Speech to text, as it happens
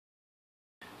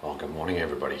Well, good morning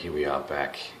everybody. Here we are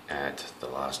back at the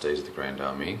last days of the Grand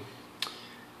Army.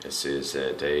 This is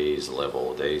a days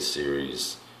level, days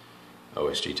series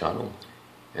OSG title.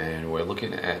 And we're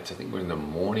looking at, I think we're in the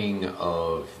morning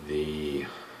of the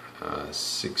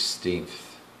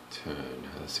 16th turn,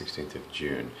 16th of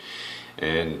June.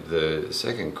 And the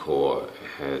second corps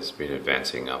has been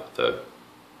advancing up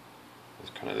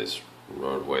this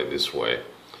roadway this way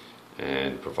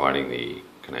and providing the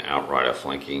kind of outrider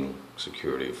flanking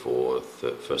security for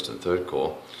the 1st and 3rd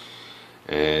Corps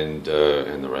and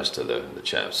the rest of the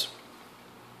chaps.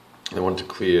 They wanted to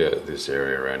clear this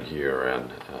area around here,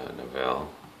 around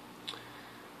Nivelle,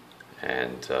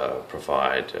 and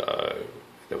provide,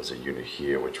 there was a unit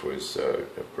here which was a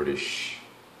British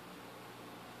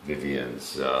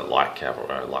Vivian's light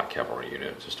cavalry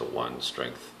unit, just a 1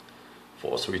 strength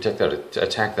force. So we attacked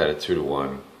that at 2 to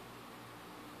 1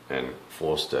 and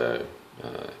forced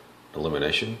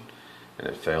elimination, and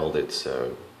it failed its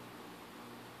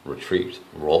retreat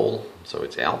roll, so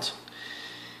it's out.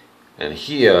 And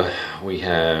here we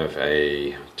have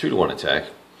a 2 to 1 attack.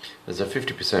 There's a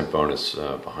 50% bonus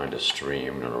behind a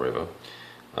stream, not a river,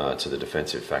 to the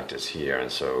defensive factors here,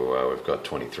 and so we've got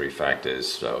 23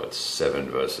 factors, so it's 7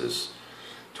 versus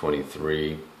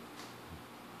 23.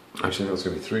 Actually, no, it's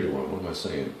going to be 3 to 1. What am I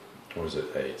saying? Or is it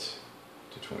 8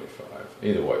 to 25?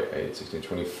 Either way, 8, 16,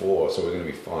 24. So we're going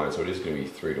to be fine. So it is going to be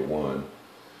 3 to 1.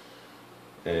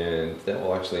 And that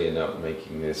will actually end up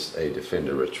making this a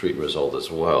defender retreat result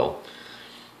as well.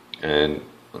 And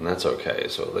that's okay.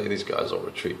 So these guys will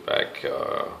retreat back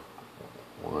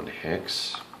 1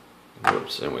 hex.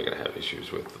 Whoops, and we're going to have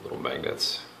issues with the little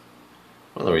magnets.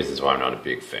 One of the reasons why I'm not a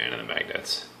big fan of the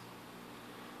magnets.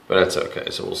 But that's okay.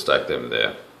 So we'll stack them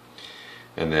there.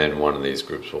 And then one of these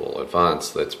groups will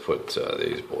advance. Let's put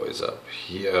these boys up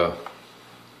here.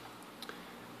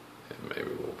 And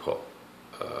maybe we'll put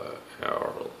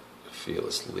our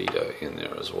fearless leader in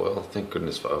there as well. Thank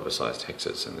goodness for oversized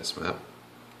hexes in this map.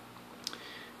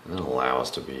 And that'll allow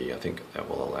us to be, I think that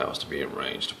will allow us to be in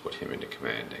range to put him into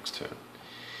command next turn.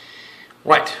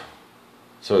 Right.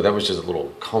 So that was just a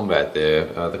little combat there.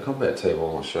 The combat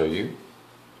table I'll show you.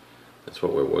 That's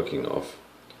what we're working off.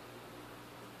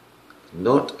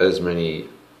 Not as many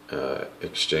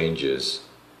exchanges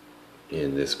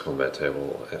in this combat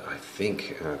table. I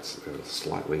think it's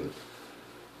slightly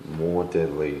more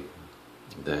deadly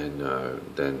than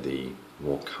the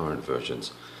more current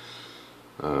versions.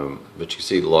 But you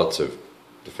see lots of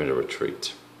Defender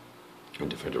Retreat and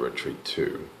Defender Retreat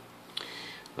 2.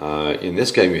 In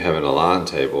this game you have an Elan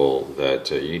table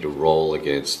that you need to roll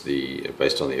against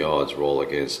based on the odds, roll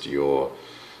against your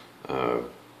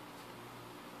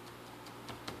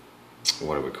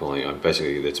what are we calling it?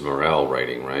 Basically, it's morale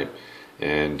rating, right?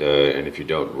 And if you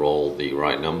don't roll the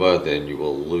right number, then you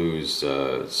will lose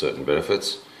certain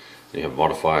benefits. You have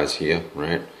modifiers here,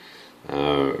 right?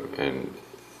 And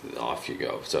off you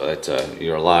go. So that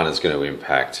your line is going to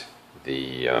impact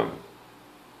the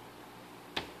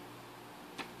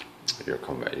your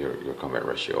combat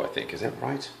ratio. I think, is that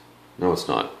right? No, it's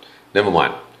not. Never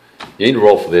mind. You need to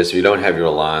roll for this. If you don't have your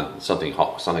align, something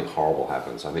horrible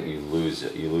happens. I think you lose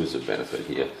a benefit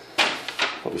here.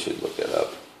 Probably should look that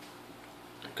up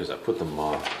because I put them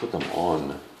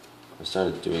on. I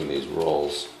started doing these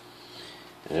rolls,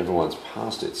 and everyone's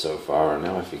passed it so far, and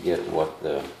now I forget what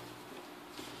the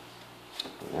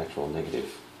actual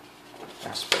negative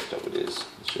aspect of it is.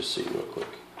 Let's just see real quick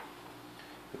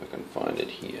if I can find it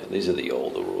here. These are the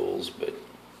older rules, but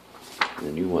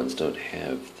the new ones don't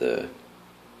have the.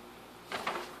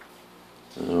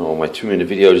 Oh, my 2-minute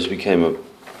video just became a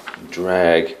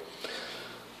drag.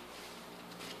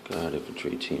 Guard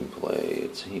infantry team play.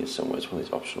 It's here somewhere. It's one of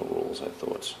these optional rules, I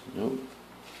thought. Nope.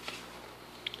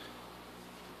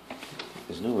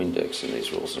 There's no index in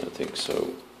these rules, I don't think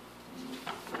so.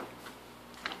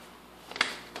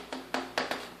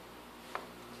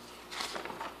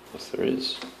 Yes, there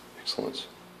is. Excellent.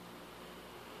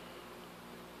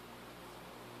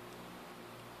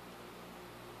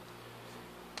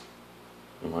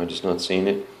 Am I just not seeing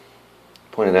it?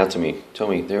 Point it out to me. Tell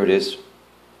me, there it is.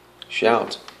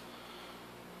 Shout.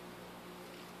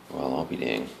 Well, I'll be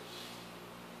dang.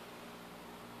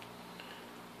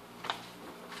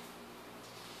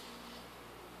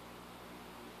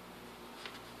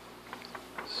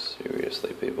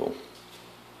 Seriously, people.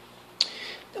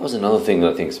 That was another thing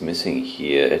that I think is missing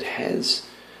here. It has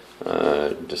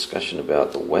discussion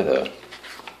about the weather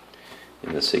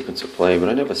in the sequence of play, but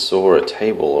I never saw a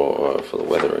table or for the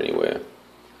weather anywhere.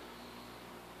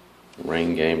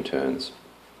 Rain game turns.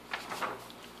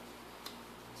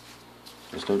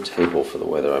 There's no table for the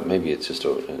weather. Maybe it's just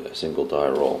a single die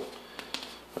roll.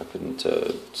 I couldn't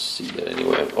see that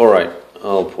anywhere. Alright,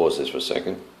 I'll pause this for a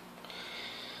second.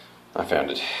 I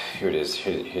found it. Here it is,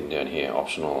 hidden down here,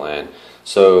 optional LAN.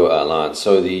 So,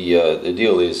 the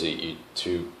deal is that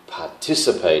to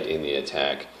participate in the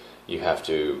attack, you have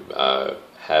to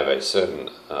have a certain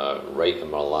rate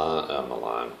of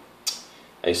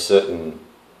a certain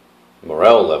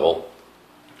morale level.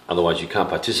 Otherwise, you can't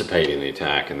participate in the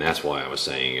attack, and that's why I was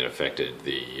saying it affected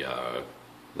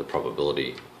the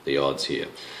probability, the odds here.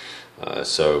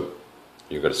 So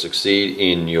you've got to succeed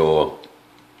in your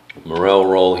morale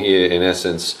roll here, in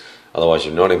essence. Otherwise,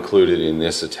 you're not included in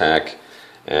this attack,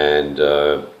 and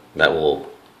that will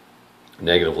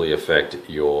negatively affect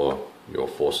your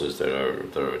forces that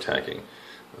are attacking,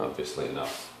 obviously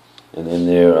enough. And then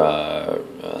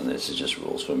this is just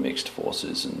rules for mixed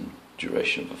forces and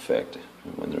duration of effect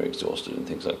when they're exhausted and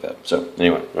things like that. So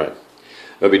anyway, right,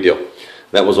 no big deal.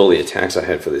 That was all the attacks I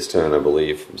had for this turn, I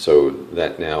believe. So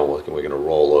that now we're going to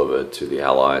roll over to the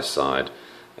Allies side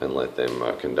and let them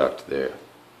conduct their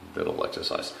little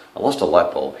exercise. I lost a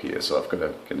light bulb here, so I've got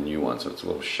to get a new one, so it's a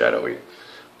little shadowy.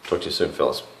 Talk to you soon,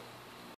 fellas.